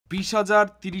20,000,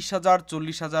 30,000,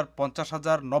 40,000,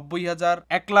 50,000, 90,000,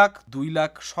 1 লাখ, 2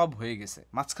 লাখ সব হয়ে গেছে।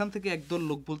 মাঝখান থেকে একদল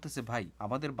লোক বলতেছে ভাই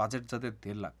আমাদের বাজেট যাদের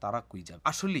 1.5 লাখ তারা কই যাবে।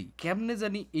 আসলেই কেমনে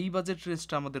জানি এই বাজেট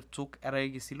রেঞ্জটা আমাদের চোখ এড়াই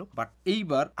গেছিল। বাট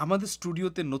এইবার আমাদের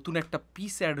স্টুডিওতে নতুন একটা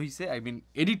পিস অ্যাড হয়েছে, আই মিন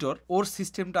এডিটর। ওর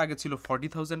সিস্টেমটা আগে ছিল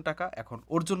 40,000 টাকা, এখন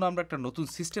ওর জন্য আমরা একটা নতুন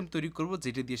সিস্টেম তৈরি করব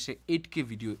যেটা দিয়ে সে 8K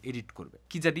ভিডিও এডিট করবে।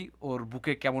 কি জানি ওর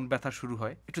বুকে কেমন ব্যথা শুরু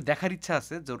হয়, একটু দেখার ইচ্ছা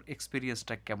আছে যে ওর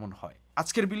এক্সপেরিয়েন্সটা কেমন হয়।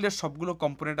 আজকের বিল্ডের সবগুলো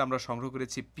কম্পোনেন্ট আমরা সংগ্রহ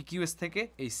করেছি পিকিউএস থেকে।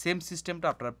 এই সেম সিস্টেমটা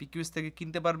আপনারা পিকিউএস থেকে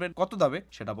কিনতে পারবেন, কত দামে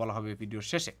সেটা বলা হবে ভিডিওর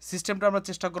শেষে। সিস্টেমটা আমরা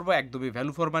চেষ্টা করব একদমই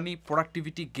value for money,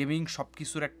 productivity, gaming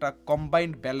সবকিছুর একটা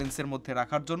কম্বাইন্ড ব্যালেন্সের মধ্যে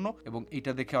রাখার জন্য। এবং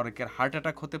এটা দেখে অনেকের হার্ট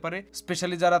অ্যাটাক হতে পারে,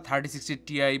 স্পেশালি যারা 3060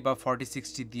 Ti বা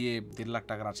 4060 দিয়ে 1.5 লাখ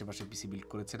টাকার আশেপাশে পিসি বিল্ড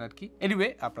করেছেন আর কি। এনিওয়ে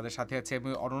আপনাদের সাথে আছে আমি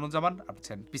অনন্য জামান,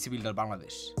 আছেন পিসি বিল্ডার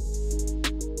বাংলাদেশ।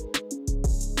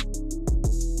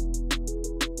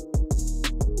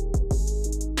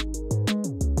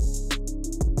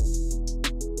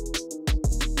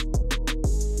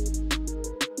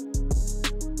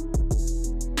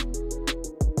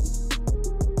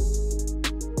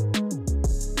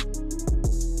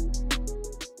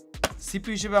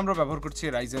 সিপিইউ হিসেবে আমরা ব্যবহার করছি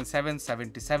Ryzen 7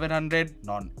 7700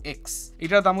 নন এক্স।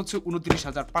 এটার দাম হচ্ছে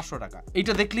 29,500 টাকা।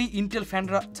 এটা দেখলেই ইন্টেল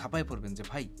ফ্যানরা ঝাঁপায় পড়বেন যে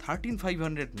ভাই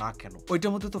 13500 না কেন,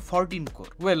 ওইটার মধ্যে তো 14 কোর।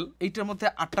 ওয়েল এইটার মধ্যে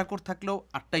 8টা কোর থাকলেও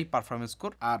 8টাই পারফরমেন্স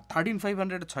কোর, আর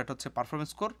 13500 6টা হচ্ছে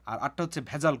পারফরমেন্স কোর আর 8টা হচ্ছে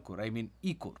ভেজাল core, I mean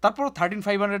E core. তারপর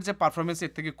 13500 যে পারফরমেন্স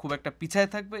এর থেকে খুব একটা পিছায়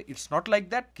থাকবে, ইটস নট লাইক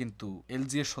দ্যাট। কিন্তু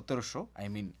এলজি এর 1700 আই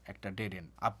মিন একটা ডেড এন্ড,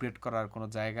 আপগ্রেড করার কোনো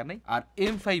জায়গা নেই। আর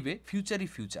M5 এ ফিউচারই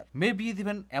ফিউচার। মেয়ে বিয়ে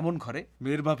দিবেন এমন ঘরে,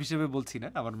 মেয়ের বাপ হিসেবে বলছি না,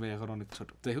 আমার মেয়ে এখন অনেক ছোট,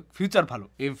 যাই হোক ফিউচার ভালো,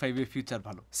 M5 এর ফিউচার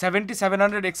ভালো।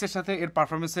 7700X এর সাথে এর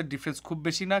পারফরমেন্সের ডিফারেন্স খুব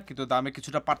বেশি না, কিন্তু দামে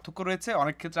কিছুটা পার্থক্য রয়েছে।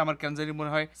 অনেক ক্ষেত্রে আমার কেন জানি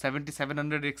মনে হয়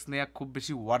 7700X নেওয়া খুব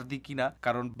বেশি ওয়ার্দি কিনা,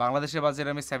 কারণ বাংলাদেশের বাজারে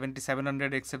আমি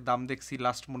 7700X এর দাম দেখছি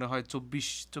লাস্ট মনে হয়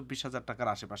 24,000 টাকার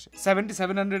আশেপাশে।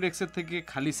 7700X এর থেকে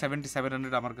খালি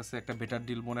 7700 আমার কাছে একটা বেটার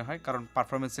ডিল মনে হয়, কারণ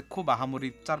পারফরমেন্সে খুব আহামরি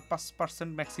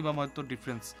 4-5% ম্যাক্সিমাম হয়তো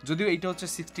ডিফারেন্স, যদিও এইটা হচ্ছে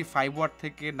 65 ওয়াট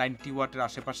থেকে 90 ওয়াটের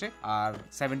আশেপাশে, আর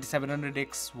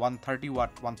 7700X 130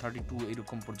 ওয়াট 132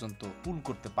 এরকম পর্যন্ত পুল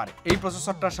করতে পারে। এই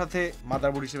প্রসেসরটার সাথে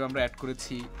মাদারবোর্ড হিসেবে আমরা অ্যাড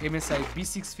করেছি MSI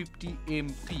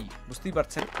B650MP। বুঝতেই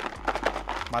পারছেন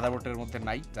মাদারবোর্ডের মধ্যে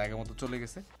নাই, জায়গা মতো চলে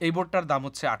গেছে। এই বোর্ডটার দাম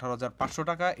হচ্ছে 18,500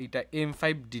 টাকা। এটা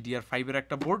M5 DDR5 এর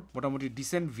একটা বোর্ড, মোটামুটি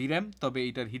ডিসেন্ট ভিরাম, তবে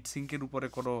এইটার হিট সিঙ্কের উপরে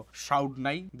কোনো সাউন্ড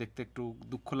নাই, দেখতে একটু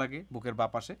দুঃখ লাগে বুকের বাঁ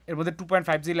পাশে। এর মধ্যে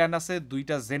 2.5G ল্যান আছে,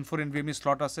 2টা Zen 4 NVMe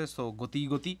স্লট আছে, সো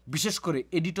গতি। বিশেষ করে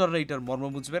এডিটররা এটার মর্ম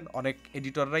বুঝবেন। অনেক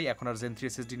এডিটররাই এখন আর Zen 3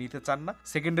 SSD নিতে চান না,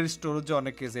 সেকেন্ডারি স্টোরেজে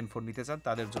অনেকে Zen 4 নিতে চান,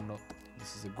 তাদের জন্য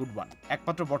this is a good one.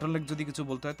 একমাত্র বটলনেক যদি কিছু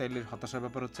বলতে হয় তাহলে হতাশার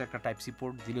ব্যাপার হচ্ছে একটা টাইপ সি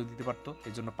পোর্ট দিলেও দিতে পারতো,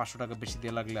 এই জন্য 500 টাকা বেশি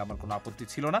দিয়ে লাগলে আমার কোনো আপত্তি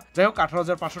ছিল না। যাই হোক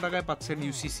 18,500 টাকায় পাচ্ছেন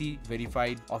UCC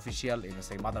verified official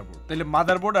MSI motherboard. তাহলে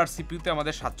মাদারবোর্ড আর সিপিইউতে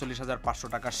আমাদের 47,500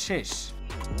 টাকা শেষ।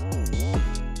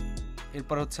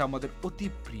 এরপর হচ্ছে আমাদের অতি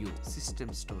প্রিয় সিস্টেম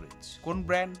স্টোরেজ। কোন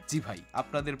ব্র্যান্ড? জি ভাই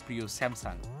আপনাদের প্রিয়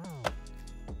স্যামসাং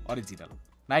অরিজিনাল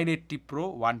 980 Pro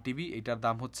 1TB। এটার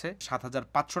দাম হচ্ছে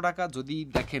 7,500 টাকা। যদি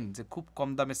দেখেন যে খুব কম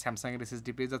দামে স্যামসাং এর SSD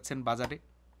পেয়ে যাচ্ছেন বাজারে,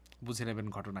 বুঝে নেবেন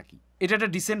ঘটনা কি। এটা একটা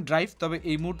ডিসেন্ট ড্রাইভ, তবে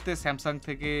এই মুহূর্তে স্যামসাং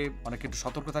থেকে অনেক একটু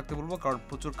সতর্ক থাকতে বলবো, কারণ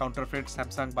প্রচুর কাউন্টারফেট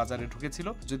স্যামসাং বাজারে ঢুকেছিল।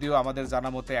 যদিও আমাদের জানা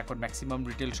মতে এখন ম্যাক্সিমাম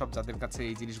রিটেল শপ যাদের কাছে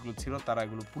এই জিনিসগুলো ছিল তারা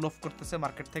এগুলো পুল অফ করতেছে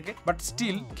মার্কেট থেকে, বাট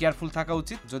স্টিল কেয়ারফুল থাকা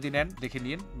উচিত। যদি নেন দেখে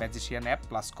নিন ম্যাজিশিয়ান অ্যাপ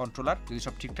প্লাস কন্ট্রোলার, যদি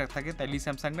সব ঠিকঠাক থাকে তাইলেই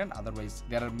স্যামসাং নেন, otherwise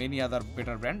there are many other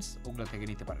better brands, ওগুলো থেকে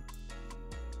নিতে পারেন।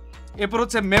 এরপর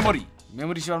হচ্ছে মেমোরি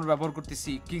হিসেবে আমরা ব্যবহার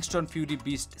করতেছি Kingston Fury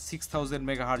beast 6000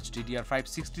 MHz DDR5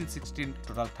 1616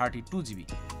 total 32GB।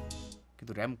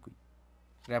 কিন্তু র্যাম কই?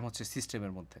 র্যাম হচ্ছে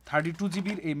সিস্টেমের মধ্যে। 32GB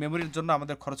এই মেমোরির জন্য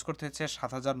আমাদের খরচ করতে হচ্ছে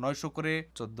 7,900 করে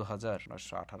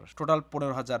 14,918 টোটাল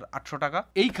 15,800 টাকা।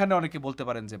 এইখানে অনেকে বলতে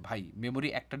পারেন যে ভাই মেমোরি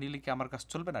একটা নিলে কি আমার কাছে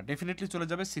চলবে না? ডেফিনেটলি চলে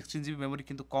যাবে। 16GB মেমোরি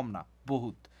কিন্তু কম না,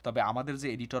 বহুত। তবে আমাদের যে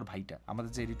এডিটর ভাইটা,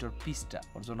 আমাদের যে এডিটর পিসটা,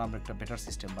 ওর জন্য আমরা একটা বেটার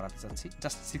সিস্টেম বানাতে চাচ্ছি।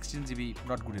 Just 16GB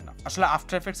not good enough. আসলে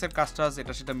আফটার এফেক্টস এর কাজটা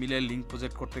এটা সেটা মিলে লিঙ্ক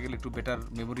প্রজেক্ট করতে গেলে একটু বেটার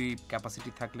মেমোরি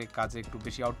ক্যাপাসিটি থাকলে কাজে একটু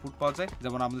বেশি আউটপুট পাওয়া যায়।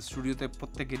 যেমন আমাদের স্টুডিওতে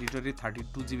প্রত্যেক এডিটরে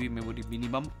 32GB মেমোরি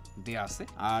মিনিমাম দেয়া আছে।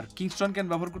 আর কিংস্টন কেন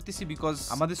ব্যবহার করতেছি? বিকজ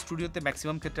আমাদের স্টুডিওতে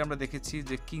ম্যাক্সিমাম ক্ষেত্রে আমরা দেখেছি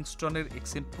যে কিংস্টনের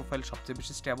এক্সএম প্রোফাইল সবচেয়ে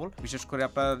বেশি স্টেবল। বিশেষ করে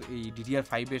আপনার এই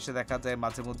DDR5 এসে দেখা যায়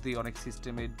মাঝে মধ্যেই অনেক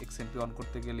সিস্টেমে এক্সএমপি অন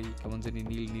করতে গেলেই কেমন জানি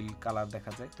নীল কালার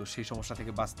দেখা যায়। তো সেই সমস্যা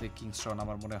থেকে বাঁচতে কিংস্টন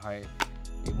আমার মনে হয়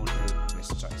এই মুহূর্তে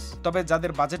বেস্ট চয়েস। তবে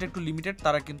যাদের বাজেট একটু লিমিটেড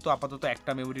তারা কিন্তু আপাতত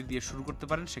একটা মেমোরি দিয়ে শুরু করতে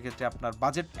পারেন, সেক্ষেত্রে আপনার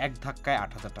বাজেট এক ধাক্কায়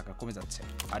 8,000 টাকা কমে যাচ্ছে,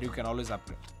 are you can always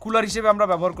upgrade. Cooler হিসেবে আমরা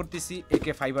ব্যবহার করতেছি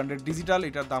AK500 ডিজিটাল,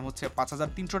 এটার দাম হচ্ছে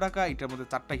 5,300 টাকা। এটার মধ্যে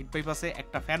 4টা হিট পাইপ আছে,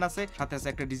 একটা ফ্যান আছে, সাথে আছে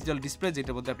একটা ডিজিটাল ডিসপ্লে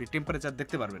যেটার মধ্যে আপনি টেম্পারেচার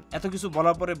দেখতে পারবেন। এত কিছু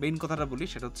বলার পরে মেইন কথাটা বলি,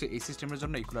 সেটা হচ্ছে এই সিস্টেমের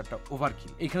জন্য এই কুলারটা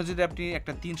ওভারকিল। এখানে যদি আপনি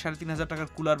একটা 3-3,500 টাকার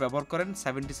কুলার ব্যবহার করেন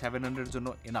 7700 এর জন্য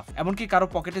এনাফ। এমনকি কারো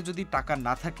পকেটে যদি টাকা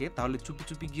না থাকে তাহলে চুপি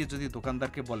চুপি গিয়ে যদি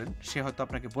দোকানদারকে বলেন, সে হয়তো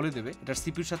আপনাকে বলে দেবে এটার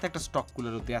সিপিউর সাথে একটা স্টক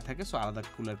কুলারও দেয়া থাকে, সো আলাদা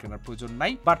কুলার কেনার প্রয়োজন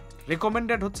নাই। বাট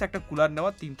রেকমেন্ডেড হচ্ছে একটা কুলার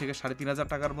নেওয়া 3 থেকে 3,500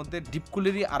 টাকার মধ্যে। ডিপ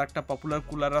কুলারই আর একটা পপুলার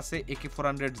কুলার আছে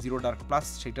AK400 জিরো ডার্ক প্লাস,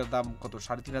 সেটার দাম কত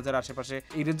 3,500 আশেপাশে।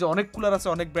 এই রেঞ্জে অনেক কুলার আছে,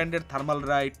 অনেক ব্র্যান্ডের, থার্মাল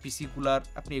রাইট, পিসি কুলার,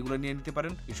 আপনি এগুলো নিয়ে নিতে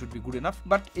পারেন, it should be good enough.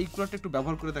 But এই কুলারটা একটু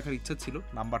ব্যবহার করে দেখার ইচ্ছা ছিল,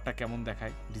 নাম্বারটা কেমন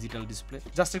দেখায়, ডিজিটাল ডিসপ্লে,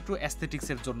 জাস্ট একটু অ্যাস্থেটিক্স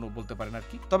এর জন্য বলতে পারেন আর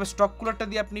কি। তবে স্টক কুলারটা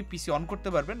দিয়ে আপনি পিসি অন করতে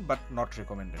পারবেন, বাট নট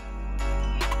রেকমেন্ডেড।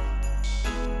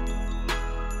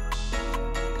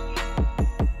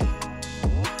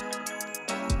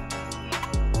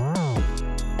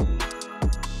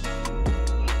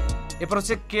 এরপর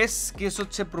হচ্ছে কেস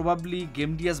হচ্ছে প্রবাবলি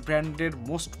গেমডিয়াস ব্র্যান্ডের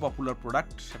মোস্ট পপুলার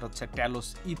প্রোডাক্ট, সেটা হচ্ছে ট্যালোস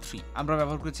E3। আমরা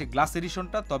ব্যবহার করেছি গ্লাস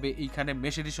এডিশনটা, তবে এইখানে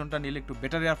মেশ এডিশনটা নিলে একটু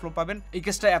বেটার এয়ারফ্লো পাবেন। এই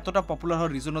কেসটা এতটা পপুলার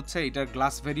হওয়ার রিজন হচ্ছে এটার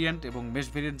গ্লাস ভেরিয়েন্ট এবং মেশ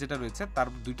ভেরিয়েন্ট যেটা রয়েছে তার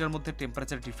দুইটার মধ্যে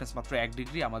টেম্পারেচার ডিফারেন্স মাত্র 1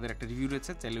 ডিগ্রি। আমাদের একটা রিভিউ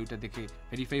রয়েছে, চাইলে ওইটা দেখে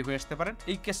ভেরিফাই হয়ে আসতে পারেন।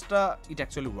 এই কেসটা ইট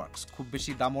অ্যাকচুয়ালি ওয়ার্কস, খুব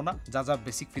বেশি দামও না, যা যা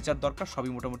বেসিক ফিচার দরকার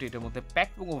সবই মোটামুটি এটার মধ্যে প্যাক,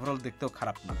 এবং ওভারঅল দেখতেও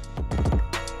খারাপ না।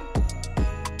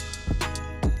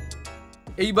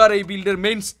 এইবার এই বিল্ডের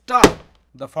main star,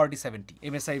 the 4070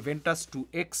 MSI Ventus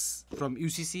 2X from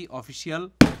UCC official.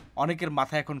 অনেকের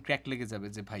মাথায় এখন ক্র্যাক লেগে যাবে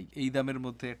যে ভাই এই দামের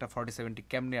মধ্যে একটা 4070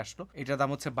 কেমনে আসলো। এটার দাম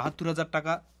হচ্ছে 72,000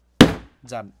 টাকা।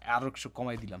 যান আরো একটু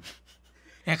কমাই দিলাম,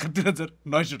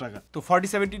 71,900 টাকা। তো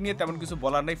 4070 নিয়ে তেমন কিছু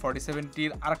বলার নাই। 4070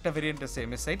 আর একটা ভেরিয়েন্ট আছে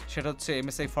MSI, সেটা হচ্ছে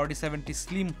MSI 4070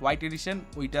 স্লিম হোয়াইট এডিশন।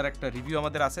 ওইটার একটা রিভিউ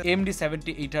আমাদের আছে। AMD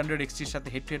 7800XT এর সাথে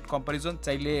হেড টু হেড কম্পারিজন,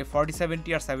 চাইলে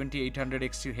 4070 আর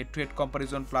 7800XT এর head to head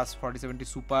comparison plus 4070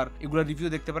 super এগুলো রিভিউ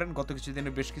দেখতে পারেন। গত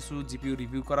কিছুদিনে বেশ কিছু জিপিইউ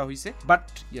রিভিউ করা হয়েছে, বাট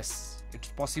ইয়েস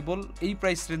ইটস পসিবল। এই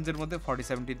প্রাইস রেঞ্জের মধ্যে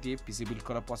 4070 দিয়ে পিসি বিল্ড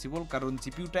করা পসিবল, কারণ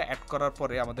জিপিইউটা অ্যাড করার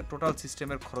পরে আমাদের টোটাল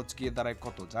সিস্টেমের খরচ গিয়ে দাঁড়ায়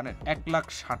কত জানেন?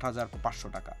 1,60,500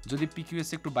 টাকা। যদি পিকিউএস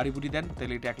একটু বাড়ি বুড়ি দেন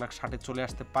তাহলে এটা 1,60,000 চলে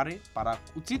আসতে পারা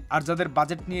উচিত। আর যাদের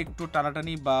বাজেট নিয়ে একটু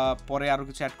টানাটানি বা পরে আরো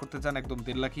কিছু অ্যাড করতে চান, একদম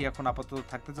 1.5 লাখই এখন আপাতত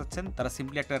থাকতে চাচ্ছেন, তারা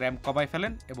সিম্পলি একটা র্যাম কমাই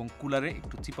ফেলেন এবং কুলারে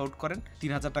একটু চিপ আউট করেন।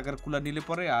 3,000 টাকার কুলার নিলে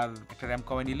পরে আর একটা র্যাম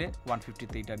কমাই নিলে 150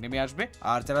 তে এটা নেমে আসবে।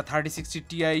 আর যারা 3060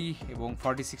 Ti এবং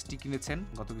 4060 কিনেছেন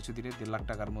গত কিছুদিনে 1.5 লাখ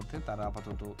টাকার মধ্যে, তারা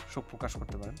আপাতত শোক প্রকাশ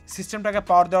করতে পারেন। সিস্টেমটাকে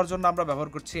পাওয়ার দেওয়ার জন্য আমরা ব্যবহার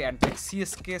করছি অ্যান্টেক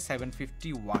CSK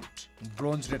 750 watt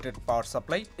bronze rated power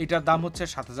supply. এটার দাম হচ্ছে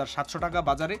 7,700 টাকা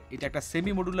বাজারে। এটা একটা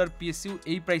সেমি মডুলার PSU।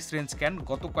 এই প্রাইস রেঞ্জ কেন?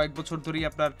 গত কয়েক বছর ধরেই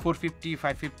আপনার 450,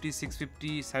 550,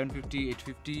 650, 750,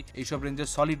 850 এইসব রেঞ্জের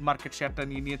সলিড মার্কেট শেয়ারটা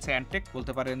নিয়ে নিয়েছে অ্যান্টেক।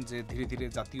 বলতে পারেন যে ধীরে ধীরে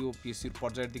জাতীয় PSUর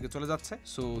পর্যায়ের দিকে চলে যাচ্ছে।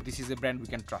 So this is a brand we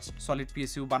can trust. Solid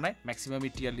PSU বানায়,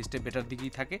 ম্যাক্সিমামই টিয়ার লিস্টে বেটার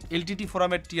দিকেই থাকে। LTT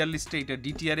ফোরামের টিয়ার লিস্টে এটা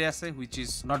DTR এ আছে, which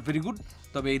is not very good.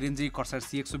 তবে এই রেঞ্জেই কর্সার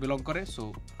CX-ও বিলং করে, সো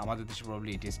আমাদের দেশে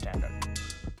প্রবাবলি এটি স্ট্যান্ডার্ড।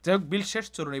 যাই হোক, বিল্ড শেষ,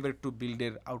 চলুন এবার একটু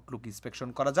বিল্ডের আউটলুক ইন্সপেকশন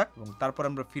করা যাক এবং তারপর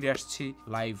আমরা ফিরে আসছি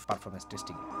লাইভ পারফরমেন্স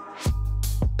টেস্টিং।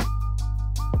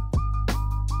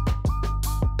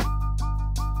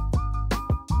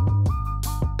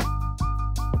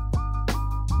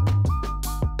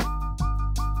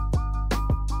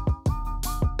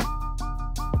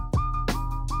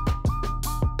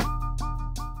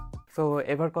 সো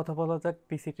এবার কথা বলা যাক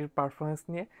পিসিটির পারফরমেন্স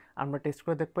নিয়ে। আমরা টেস্ট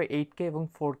করে দেখবো 8K এবং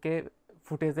 4K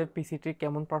ফুটেজের পিসিটি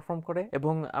কেমন পারফর্ম করে,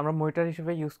 এবং আমরা মনিটর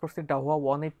হিসেবে ইউজ করছি ডাহুয়া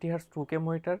 180Hz 2K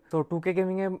মনিটর। তো 2K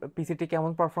গেমিংয়ে পিসিটি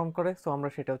কেমন পারফর্ম করে, সো আমরা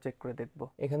সেটাও চেক করে দেখবো।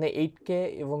 এখানে 8K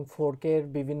এবং 4K এর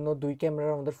বিভিন্ন 2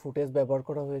 ক্যামেরার আমাদের ফুটেজ ব্যবহার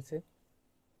করা হয়েছে।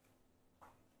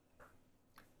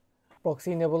 প্রক্সি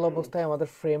ইনেবল অবস্থায় আমাদের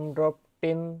ফ্রেম ড্রপ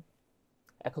 10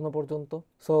 এখনো পর্যন্ত।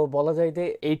 সো বলা যায় যে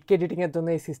 8K এডিটিং এর জন্য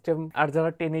এই সিস্টেম, আর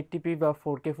যারা 1080p বা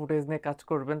 4K ফুটেজ নিয়ে কাজ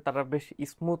করবেন তারা বেশ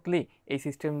স্মুথলি এই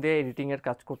সিস্টেম দিয়ে এডিটিং এর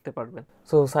কাজ করতে পারবেন।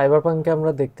 সো সাইবারপাঙ্কে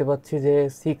আমরা দেখতে পাচ্ছি যে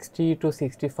 60 to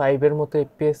 65 এর মতো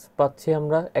FPS পাচ্ছি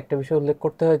আমরা। একটা বিষয় উল্লেখ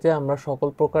করতে হয় যে আমরা সকল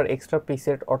প্রকার এক্সট্রা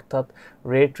প্রিসেট অর্থাৎ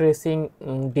রে ট্রেসিং,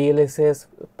 DLSS,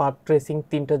 পাথ ট্রেসিং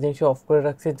 3টা জিনিস অফ করে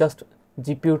রাখছি জাস্ট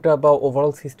জিপিইউটা বা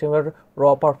ওভারঅল সিস্টেমের র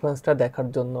পারফরমেন্সটা দেখার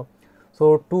জন্য। সো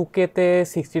 2K-তে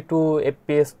 62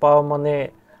 FPS পাওয়া মানে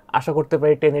আশা করতে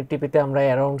পারি 1080p-তে আমরা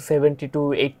অ্যারাউন্ড 70 to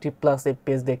 80+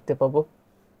 FPS দেখতে পাবো।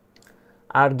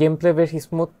 আর গেম প্লে বেশ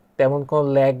স্মুথ, তেমন কোনো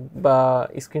ল্যাগ বা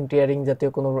স্ক্রিন টিয়ারিং জাতীয়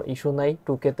কোনো ইস্যু নাই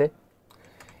 2K-তে।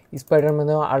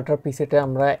 স্পাইডারম্যানেও আল্ট্রা পিসিতে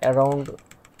আমরা অ্যারাউন্ড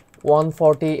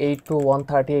 148 to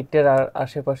 138 এর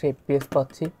আশেপাশে FPS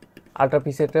পাচ্ছি। আল্ট্রা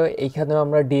পিসেটে এইখানেও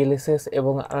আমরা ডিএলএসএস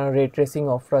এবং রে ট্রেসিং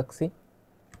অফ রাখছি।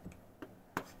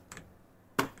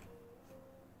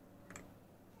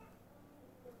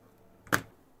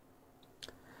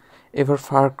 এবার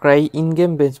ফার ক্রাই ইন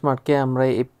গেম বেঞ্চমার্কে আমরা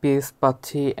এফপিএস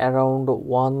পাচ্ছি অ্যারাউন্ড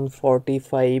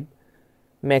 145,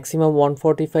 ম্যাক্সিমাম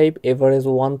 145, এভারেজ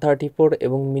 134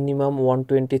 এবং মিনিমাম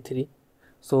 123।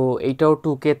 সো এইটাও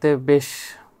 2K-তে বেশ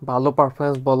ভালো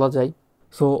পারফরমেন্স বলা যায়।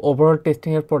 সো ওভারঅল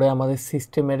টেস্টিংয়ের পরে আমাদের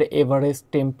সিস্টেমের এভারেজ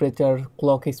টেম্পারেচার,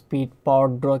 ক্লক স্পিড, পাওয়ার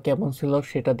ড্র কেমন ছিল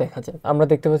সেটা দেখা যায়। আমরা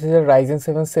দেখতে পাচ্ছি যে রাইজেন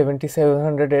 7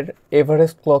 7700-এর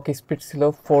এভারেজ ক্লক স্পিড ছিল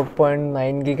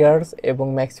 4.9 গিগাহার্জ এবং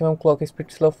ম্যাক্সিমাম ক্লক স্পিড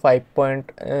ছিল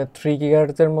 5.3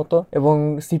 গিগাহার্জের মতো, এবং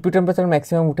সিপিইউ টেম্পারেচার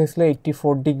ম্যাক্সিমাম উঠেছিল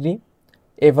 84 ডিগ্রি,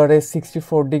 এভারেজ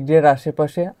 64 ডিগ্রির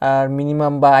আশেপাশে, আর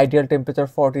মিনিমাম বা আইডিয়াল টেম্পারেচার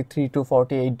 43 to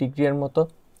 48 ডিগ্রির মতো।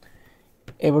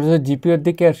 এবার যদি জিপিওর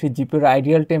দিকে আসি, জিপিওর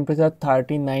ideal temperature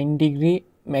 39 degree,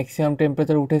 maximum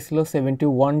temperature উঠেছিল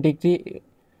 71 ডিগ্রি,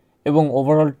 এবং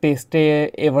ওভারঅল টেস্টে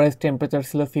এভারেজ টেম্পারেচার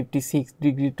ছিল 56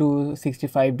 ডিগ্রি টু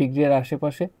 65 ডিগ্রির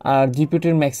আশেপাশে। আর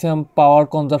জিপিওটির ম্যাক্সিমাম পাওয়ার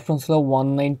কনজাম্পশন ছিল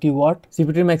 190 ওয়াট,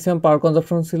 জিপিওটির ম্যাক্সিমাম পাওয়ার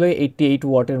কনজাম্পশন ছিল 88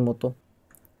 ওয়াটের মতো।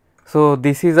 So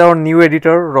this is our new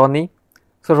editor Roni.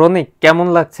 So Roni, কেমন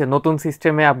লাগছে নতুন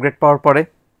সিস্টেমে আপগ্রেড পাওয়ার পরে?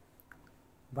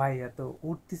 ভাই এত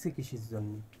উঠতেছে কিসের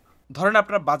জন্য? ধরেন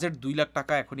আপনার বাজেট 2 লাখ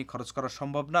টাকা এখনই খরচ করা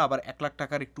সম্ভব না, আবার 1 লাখ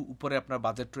টাকার একটু উপরে আপনার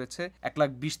বাজেট রয়েছে,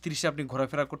 1,20,30-এ আপনি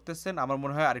ঘোরাফেরা করতেছেন। আমার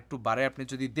মনে হয় আরেকটু বাড়ে আপনি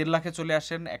যদি 1.5 লাখে চলে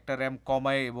আসেন, একটা র্যাম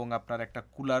কমায় এবং আপনার একটা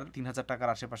কুলার 3,000 টাকার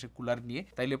আশেপাশে কুলার নিয়ে,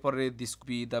 তাইলে পরে this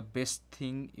B the best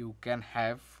thing you can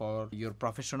have for your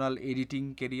professional editing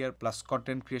career plus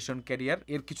content creation career.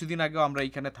 এর কিছুদিন আগেও আমরা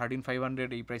এখানে 13,500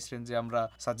 এই প্রাইস রেঞ্জে আমরা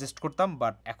সাজেস্ট করতাম,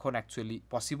 বাট এখন অ্যাকচুয়ালি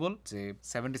পসিবল যে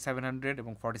 7700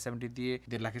 এবং 4070 দিয়ে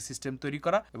 1.5 লাখের সিস্টেম তৈরি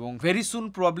করা। এবং ভেরি সুন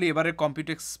প্রবাবলি এবারে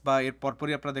কম্পিউটেক্স বা এর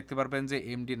পরপরই আপনারা দেখতে পারবেন যে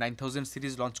AMD 9000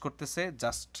 সিরিজ লঞ্চ করতেছে,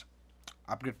 জাস্ট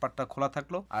আপডেট পার্টটা খোলা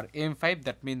থাকলো। আর AM5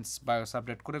 that means bias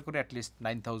update করে করে অ্যাটলিস্ট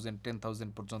 9000 10,000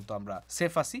 পর্যন্ত আমরা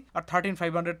সেফ আসি। আর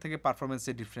 13500 থেকে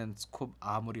পারফরমেন্সের ডিফারেন্স খুব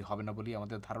আহামরি হবে না বলেই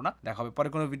আমাদের ধারণা। দেখা হবে পরে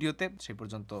কোনো ভিডিওতে, সেই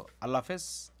পর্যন্ত আল্লাহ হাফেজ,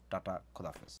 টাটা,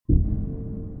 খোদাফেজ।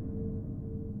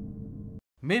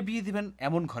 মেয়ে বিয়ে দিবেন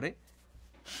এমন ঘরে